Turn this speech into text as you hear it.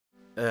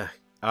Ugh.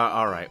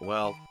 Alright,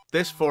 well,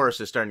 this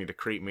forest is starting to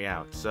creep me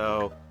out,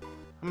 so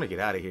I'm gonna get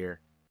out of here.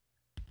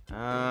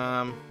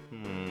 Yeah.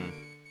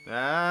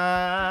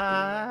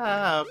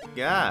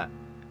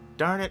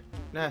 Darn it.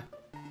 Nah.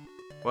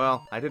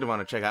 Well, I did want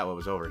to check out what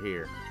was over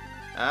here.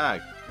 Ah.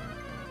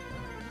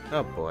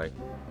 Oh boy.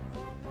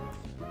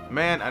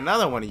 Man,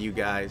 another one of you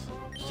guys.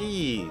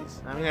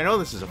 Jeez. I mean, I know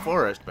this is a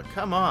forest, but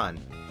come on.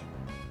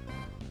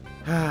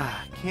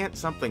 Can't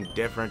something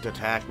different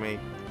attack me?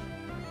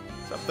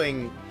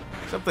 Something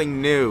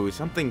new,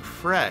 something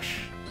fresh.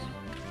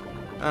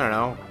 I don't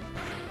know.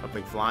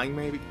 Something flying,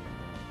 maybe?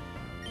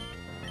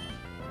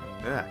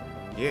 Yeah.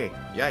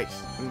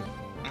 Yikes.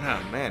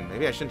 Oh, man,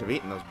 maybe I shouldn't have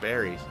eaten those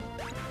berries.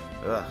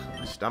 Ugh,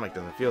 my stomach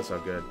doesn't feel so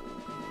good.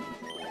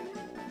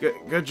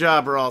 Good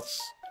job, Ralts.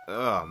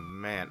 Oh,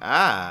 man.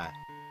 Ah.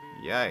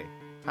 Yay.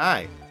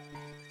 Hi.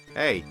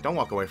 Hey, don't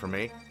walk away from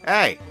me.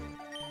 Hey!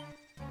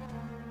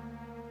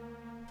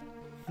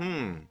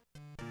 You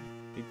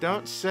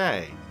don't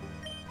say.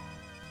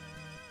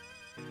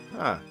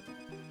 Huh.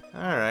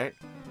 Alright.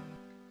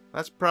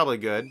 That's probably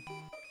good.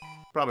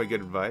 Probably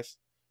good advice.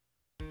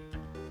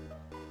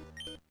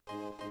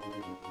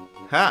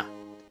 Ha!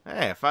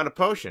 Hey, I found a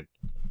potion.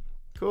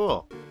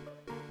 Cool.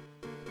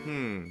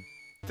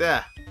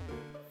 Duh.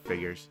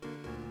 Figures.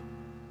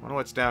 Wonder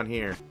what's down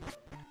here.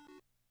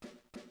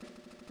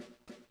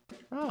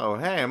 Oh,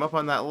 hey, I'm up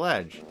on that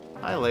ledge.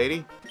 Hi,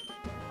 lady.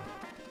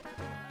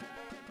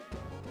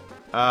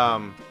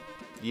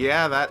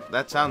 Yeah,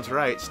 that sounds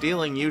right.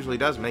 Stealing usually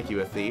does make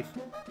you a thief.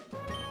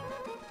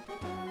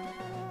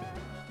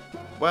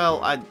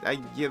 Well,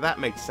 yeah, that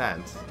makes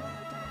sense.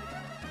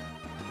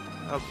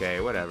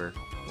 Okay, whatever.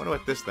 Wonder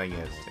what this thing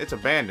is. It's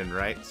abandoned,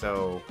 right?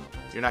 So,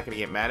 you're not gonna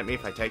get mad at me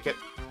if I take it?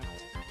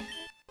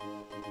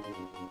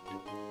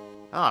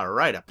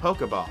 Alright, a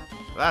Pokeball.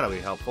 That'll be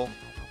helpful.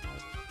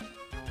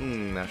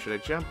 Now should I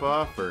jump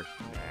off or...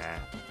 Nah.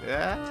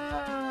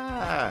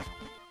 Ah!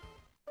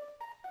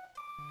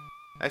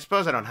 I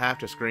suppose I don't have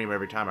to scream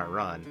every time I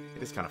run.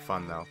 It is kind of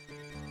fun, though.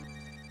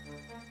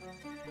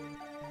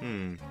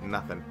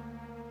 Nothing.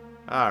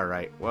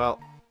 Alright,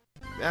 well...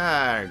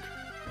 Gotta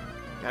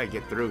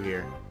get through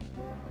here.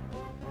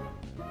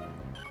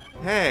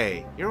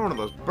 Hey, you're one of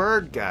those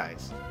bird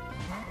guys.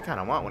 I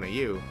kinda want one of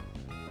you.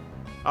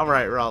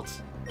 Alright,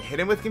 Ralts. Hit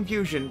him with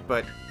confusion,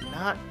 but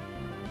not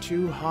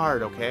too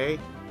hard, okay?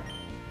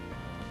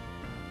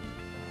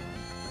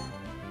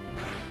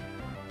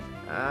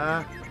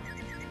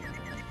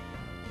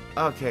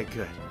 Okay,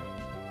 good.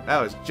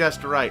 That was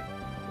just right,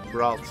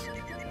 Ralts.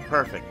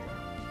 Perfect.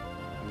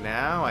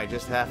 Now I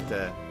just have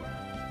to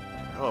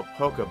throw a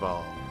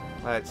Pokeball.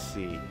 Let's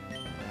see.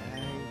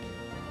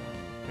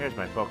 Here's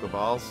my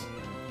Pokeballs.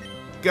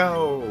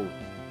 Go!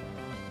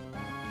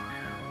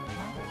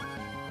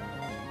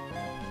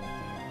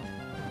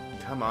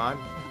 Come on.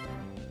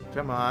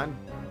 Come on.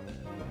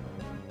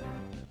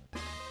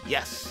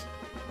 Yes!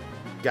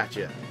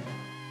 Gotcha.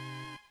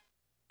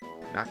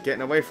 Not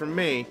getting away from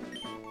me.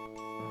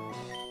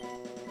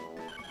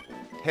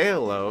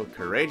 Halo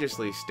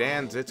courageously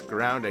stands its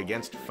ground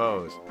against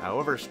foes,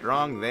 however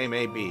strong they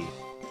may be.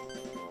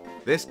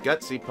 This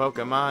gutsy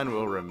Pokemon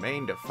will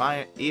remain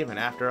defiant even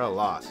after a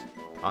loss.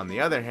 On the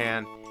other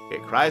hand,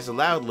 it cries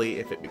loudly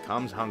if it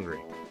becomes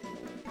hungry.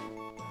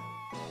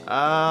 Should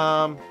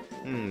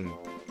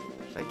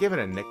I give it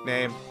a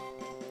nickname?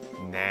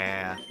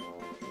 Nah.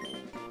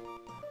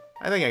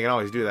 I think I can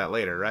always do that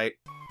later, right?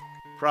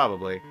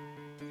 Probably.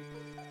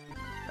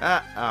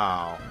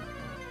 Oh.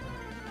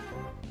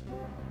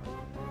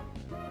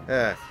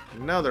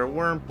 Another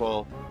worm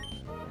pull.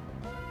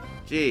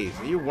 Jeez,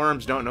 you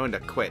worms don't know when to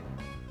quit.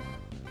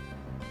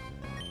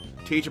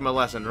 Teach him a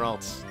lesson,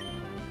 Ralts.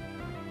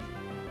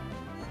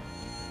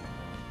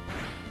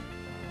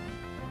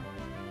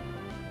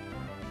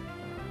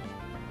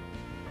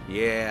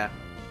 Yeah.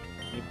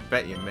 You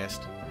bet you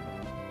missed.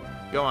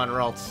 Go on,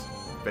 Ralts.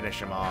 Finish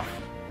him off.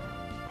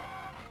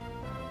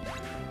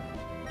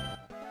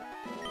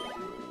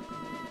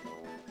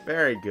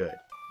 Very good.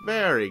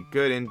 Very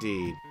good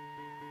indeed.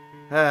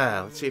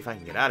 Let's see if I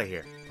can get out of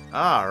here.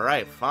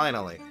 Alright,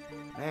 finally.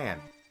 Man,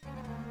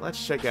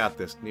 let's check out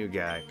this new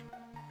guy.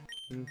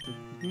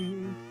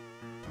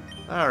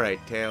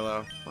 Alright,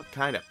 Tailo. What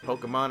kind of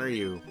Pokemon are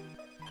you?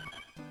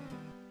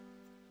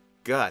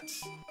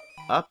 Guts.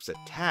 Ups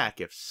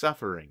attack if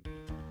suffering.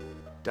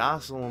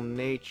 Docile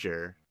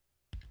nature.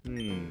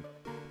 Kind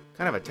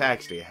of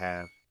attacks do you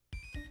have?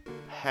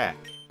 Peck.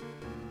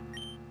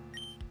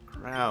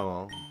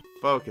 Growl.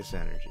 Focus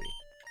energy.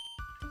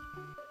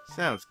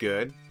 Sounds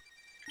good.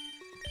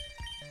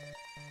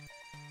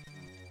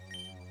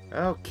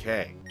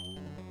 Okay.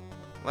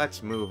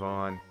 Let's move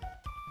on.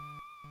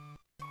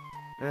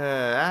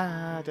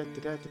 Oh,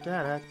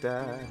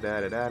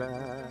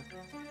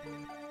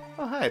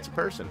 hi, it's a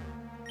person.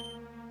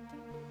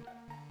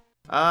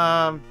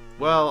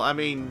 Well, I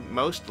mean,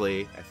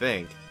 mostly, I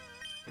think.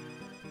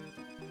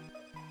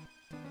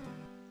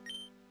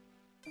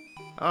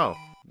 Oh,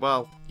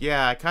 well,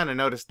 yeah, I kinda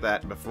noticed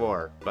that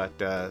before, but,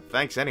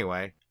 thanks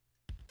anyway.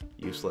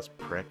 Useless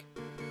prick.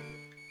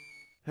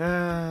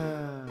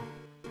 Uh-oh.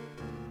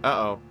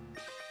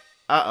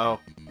 Uh-oh.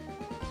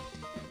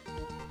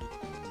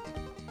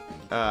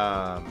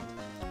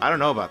 I don't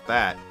know about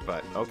that,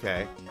 but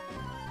okay.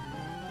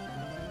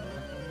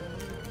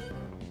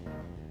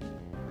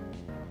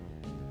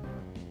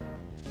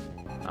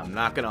 I'm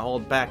not gonna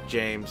hold back,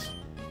 James.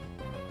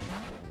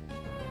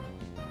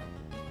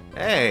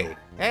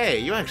 Hey,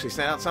 you actually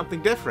sent out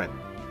something different.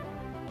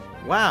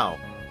 Wow,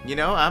 you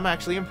know, I'm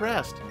actually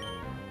impressed.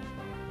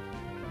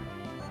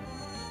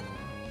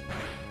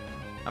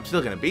 I'm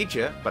still gonna beat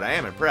you, but I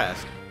am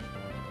impressed.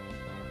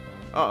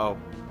 Uh-oh.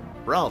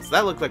 Ralts,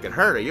 that looked like it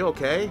hurt. Are you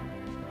okay?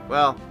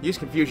 Well, use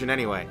confusion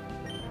anyway.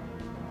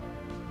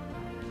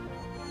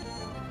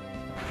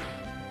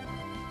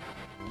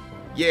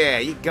 Yeah,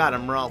 you got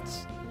him,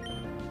 Ralts.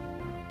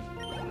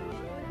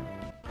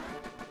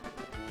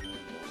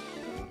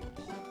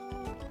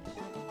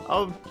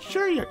 Oh,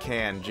 sure you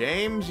can,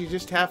 James. You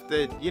just have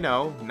to, you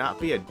know, not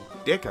be a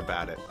dick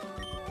about it.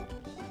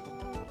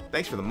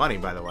 Thanks for the money,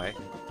 by the way.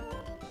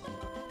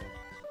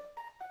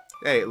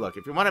 Hey, look,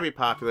 if you want to be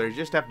popular, you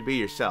just have to be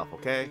yourself,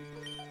 okay?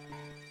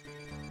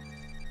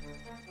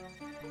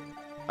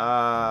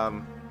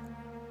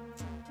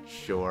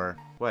 Sure.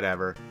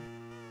 Whatever.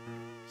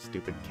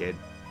 Stupid kid.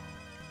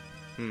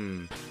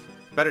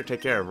 Better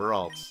take care of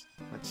Ralts.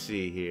 Let's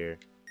see here.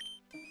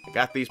 I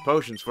got these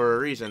potions for a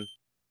reason.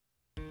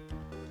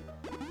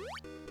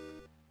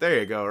 There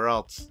you go,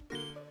 Ralts.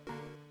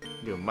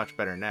 You're doing much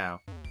better now.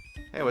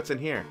 Hey, what's in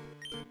here?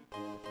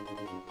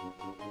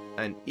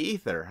 An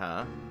ether,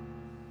 huh?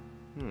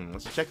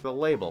 Let's check the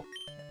label.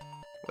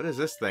 What does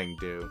this thing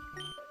do?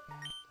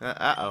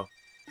 Uh-oh.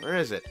 Where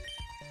is it?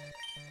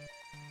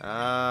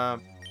 There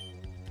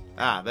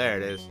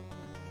it is.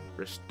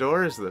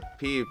 Restores the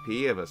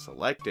PvP of a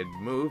selected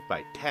move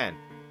by 10.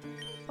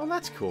 Oh,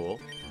 that's cool.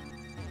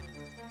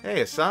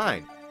 Hey, a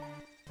sign.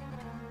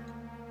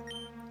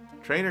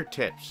 Trainer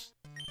tips.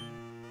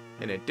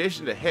 In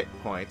addition to hit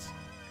points,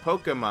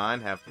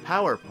 Pokémon have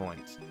power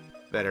points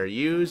that are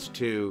used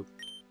to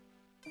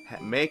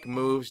make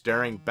moves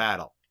during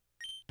battle.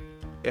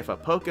 If a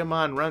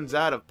Pokémon runs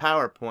out of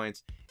power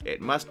points,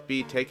 it must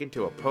be taken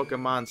to a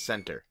Pokémon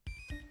Center.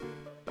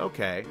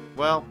 Okay,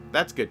 well,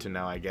 that's good to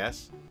know, I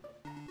guess.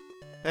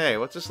 Hey,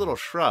 what's this little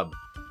shrub?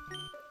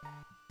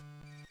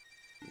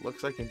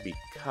 Looks like it can be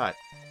cut.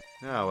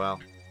 Oh, well.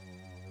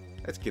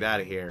 Let's get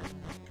out of here.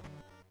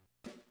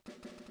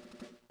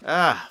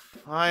 Ah,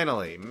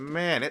 finally.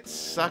 Man, it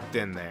sucked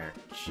in there.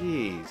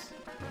 Jeez.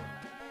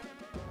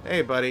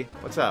 Hey, buddy.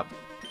 What's up?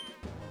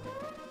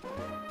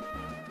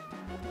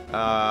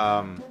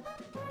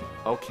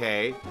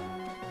 Okay.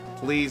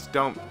 Please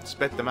don't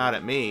spit them out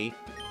at me.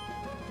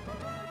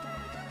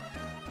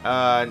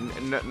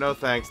 No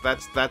thanks.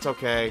 That's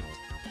okay.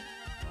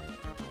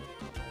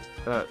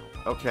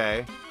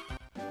 Okay.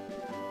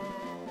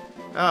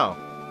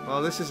 Oh.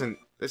 Well, this isn't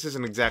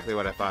exactly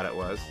what I thought it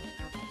was.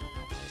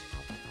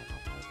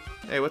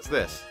 Hey, what's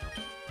this?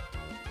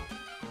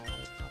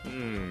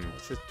 It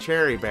says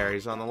cherry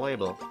berries on the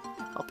label.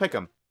 I'll pick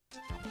them.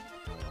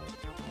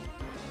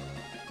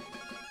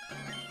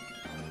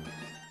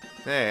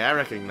 Hey, I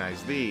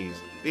recognize these.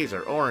 These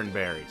are orange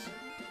berries.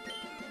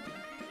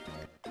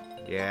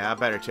 Yeah, I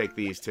better take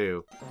these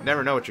too.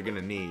 Never know what you're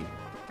gonna need.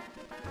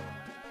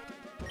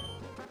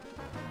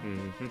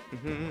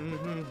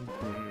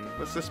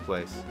 What's this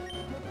place?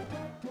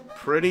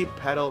 Pretty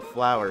Petal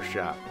Flower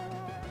Shop.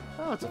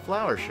 Oh, it's a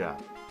flower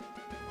shop.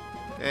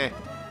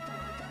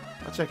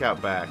 I'll check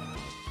out back.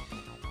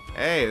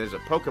 Hey, there's a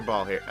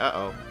Pokeball here.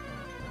 Uh-oh.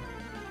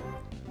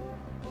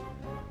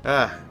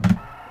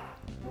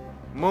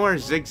 More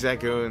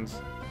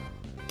Zigzagoons.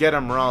 Get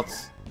 'em,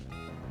 Ralts.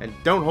 And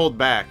don't hold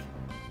back.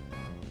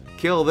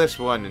 Kill this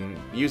one and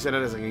use it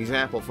as an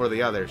example for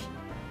the others.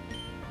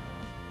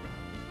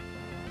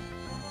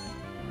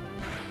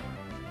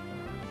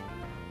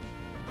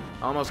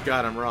 Almost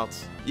got him,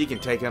 Ralts. You can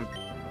take him.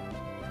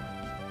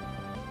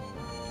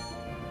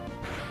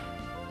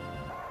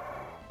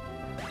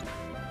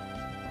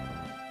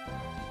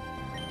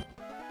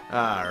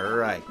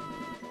 Alright.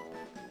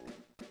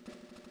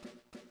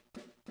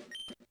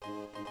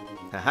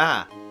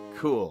 Haha!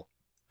 Cool.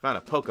 Found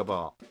a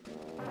Pokeball.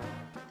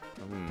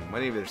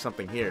 Maybe there's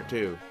something here,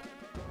 too.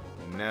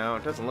 No,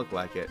 it doesn't look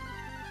like it.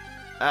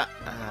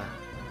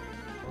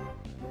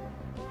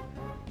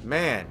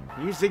 Man,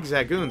 you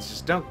Zigzagoons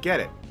just don't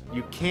get it.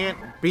 You can't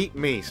beat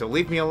me, so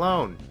leave me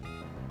alone.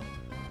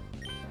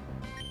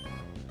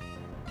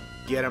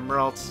 Get him,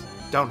 Ralts.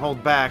 Don't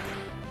hold back.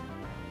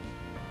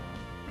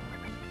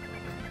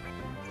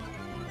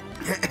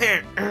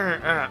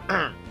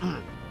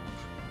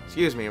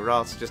 Excuse me,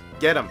 Ralts. Just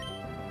get him.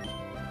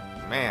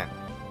 Man.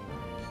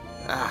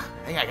 I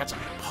think I got some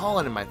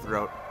pollen in my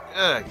throat.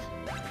 Ugh.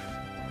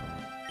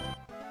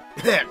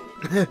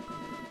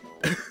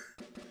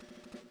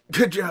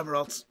 Good job,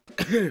 Ralts.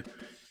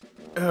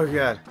 Oh,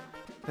 God.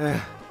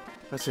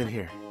 What's in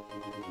here?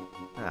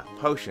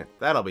 Potion.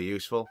 That'll be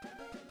useful.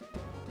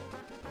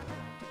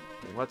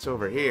 What's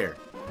over here?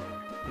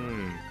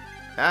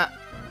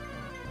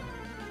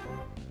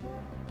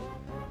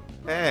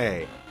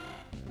 Hey,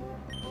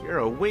 you're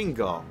a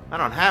Wingull. I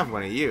don't have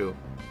one of you.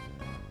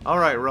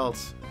 Alright,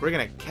 Ralts, we're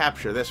gonna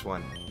capture this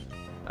one.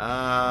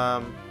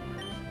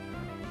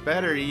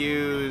 Better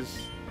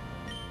use...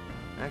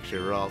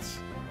 Actually, Ralts,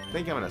 I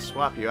think I'm gonna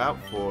swap you out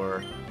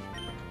for...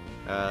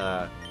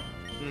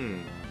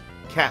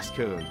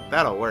 Cascoon.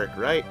 That'll work,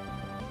 right?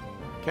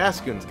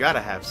 Cascoon's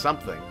gotta have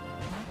something.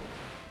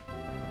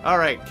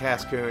 Alright,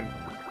 Cascoon.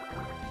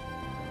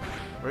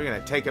 We're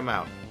gonna take him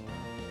out.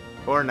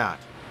 Or not.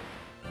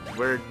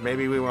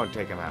 Maybe we won't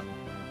take him out.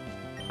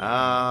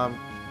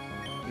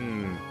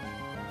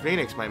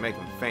 Phoenix might make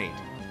him faint.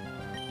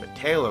 But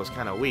Tailow's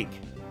kinda weak.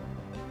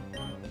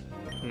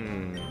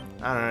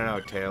 I don't know,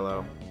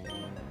 Taillow.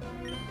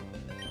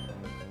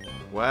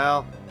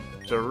 Well,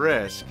 it's a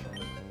risk.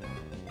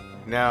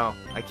 No,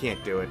 I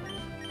can't do it.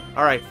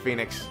 Alright,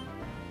 Phoenix.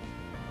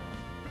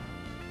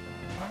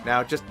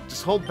 Now, just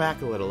hold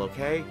back a little,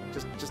 okay?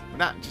 Just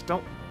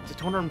don't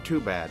hurt him too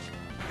bad.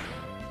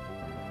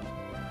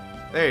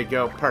 There you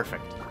go,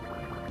 perfect.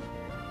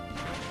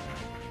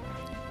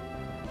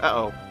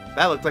 Uh-oh,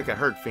 that looked like it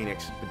hurt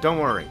Phoenix, but don't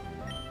worry.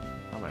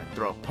 I'm gonna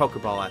throw a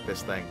Pokeball at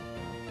this thing.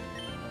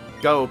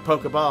 Go,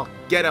 Pokeball,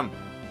 get him!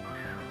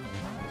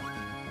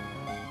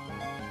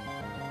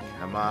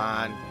 Come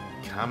on,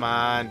 come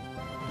on.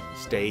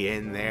 Stay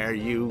in there,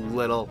 you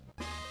little...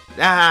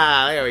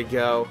 Ah, there we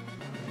go.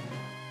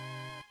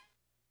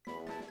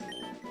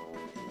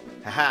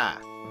 Haha.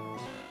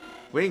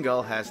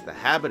 Wingull has the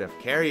habit of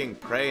carrying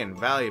prey and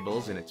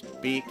valuables in its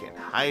beak and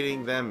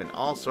hiding them in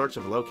all sorts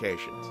of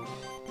locations.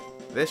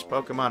 This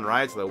Pokemon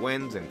rides the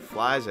winds and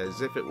flies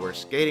as if it were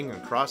skating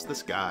across the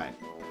sky.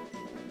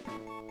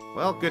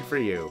 Well, good for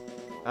you.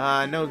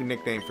 No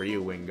nickname for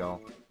you,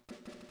 Wingull.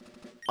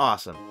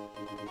 Awesome.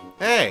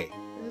 Hey,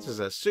 this is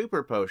a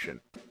super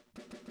potion.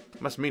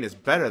 Must mean it's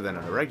better than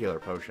a regular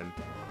potion.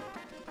 I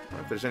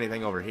wonder if there's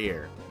anything over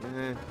here.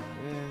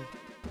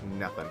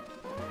 Nothing.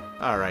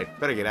 Alright,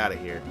 better get out of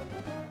here.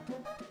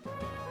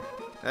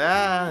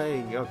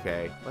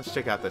 Okay. Let's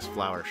check out this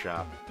flower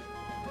shop.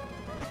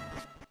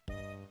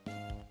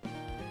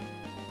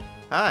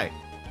 Hi.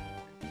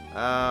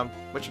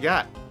 What you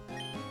got?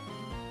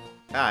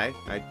 Hi.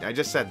 I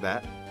just said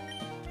that.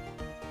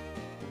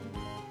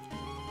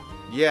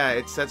 Yeah,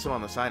 it said so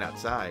on the sign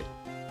outside.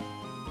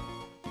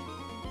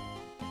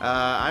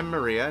 I'm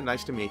Maria.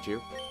 Nice to meet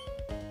you.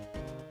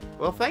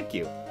 Well, thank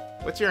you.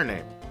 What's your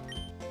name?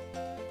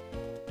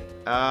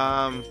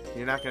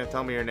 You're not gonna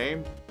tell me your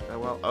name?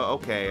 Well,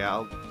 okay,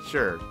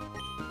 sure.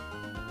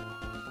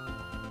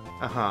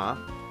 Uh-huh.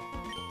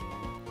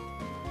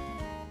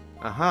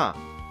 Uh-huh.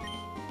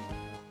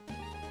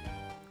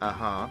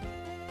 Uh-huh.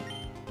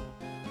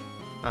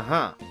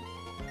 Uh-huh.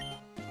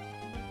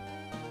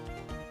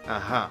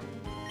 Uh-huh.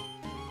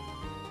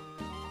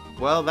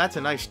 Well, that's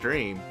a nice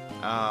dream.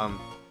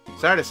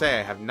 Sorry to say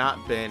I have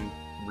not been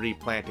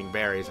replanting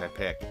berries I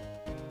pick.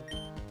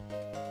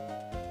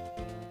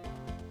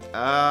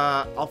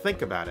 I'll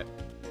think about it.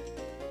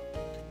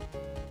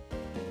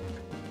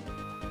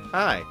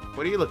 Hi,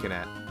 what are you looking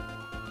at?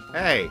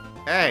 Hey,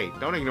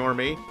 don't ignore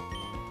me.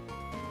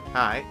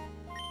 Hi.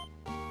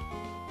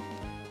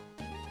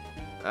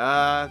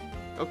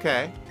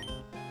 Okay.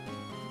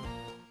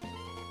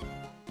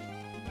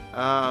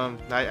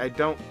 I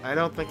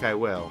don't think I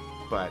will,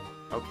 but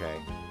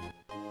okay.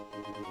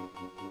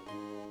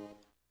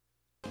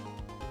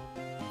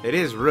 It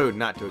is rude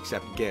not to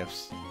accept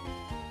gifts.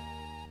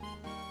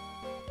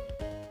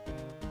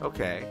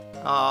 Okay,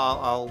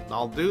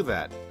 I'll do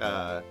that,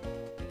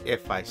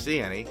 if I see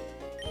any.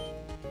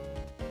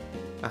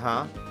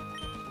 Uh-huh.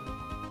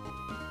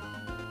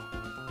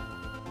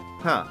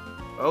 Huh.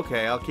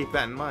 Okay, I'll keep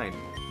that in mind.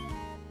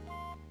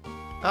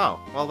 Oh,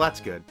 well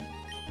that's good.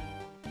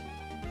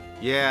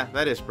 Yeah,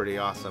 that is pretty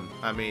awesome.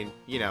 I mean,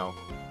 you know,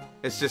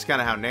 it's just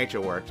kind of how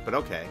nature works, but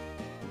okay.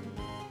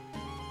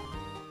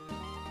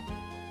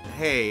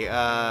 Hey,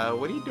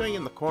 what are you doing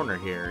in the corner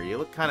here? You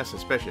look kind of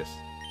suspicious.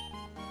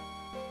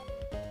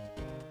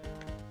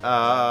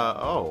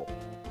 Oh.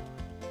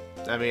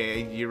 I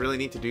mean, you really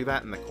need to do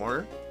that in the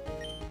corner?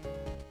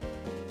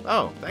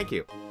 Oh, thank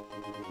you.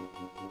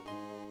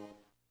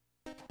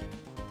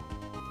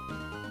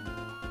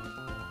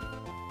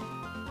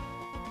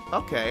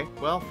 Okay,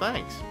 well,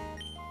 thanks.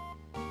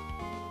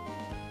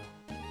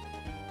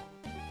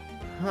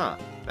 Huh,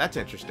 that's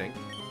interesting.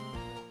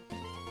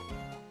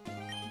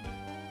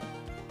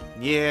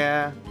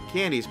 Yeah,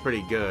 candy's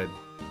pretty good.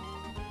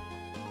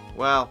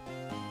 Well,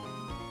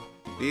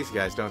 these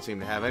guys don't seem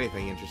to have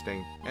anything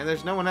interesting, and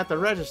there's no one at the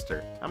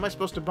register. How am I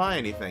supposed to buy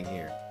anything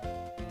here?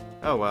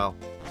 Oh well,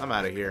 I'm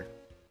out of here.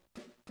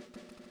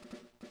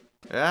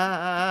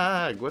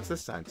 What's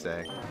this sign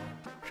say?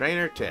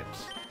 Trainer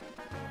tips.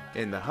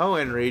 In the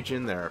Hoenn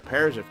region, there are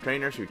pairs of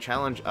trainers who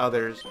challenge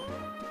others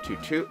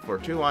for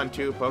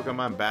 2-on-2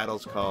 Pokemon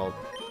battles called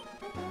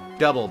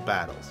double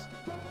battles.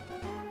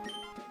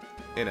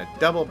 In a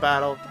double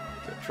battle,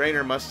 the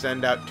trainer must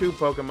send out 2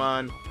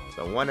 Pokemon,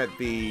 the one at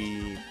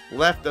the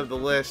left of the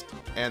list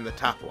and the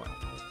top one.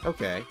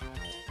 Okay.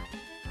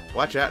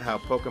 Watch out how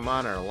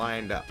Pokemon are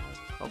lined up.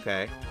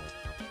 Okay.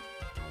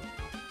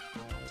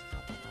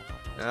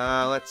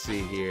 Let's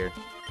see here.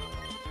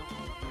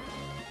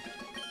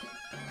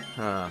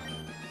 Huh.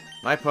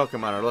 My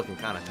Pokemon are looking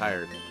kind of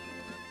tired.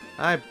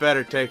 I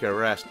better take a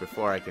rest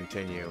before I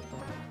continue.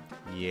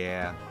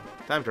 Yeah,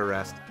 time to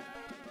rest.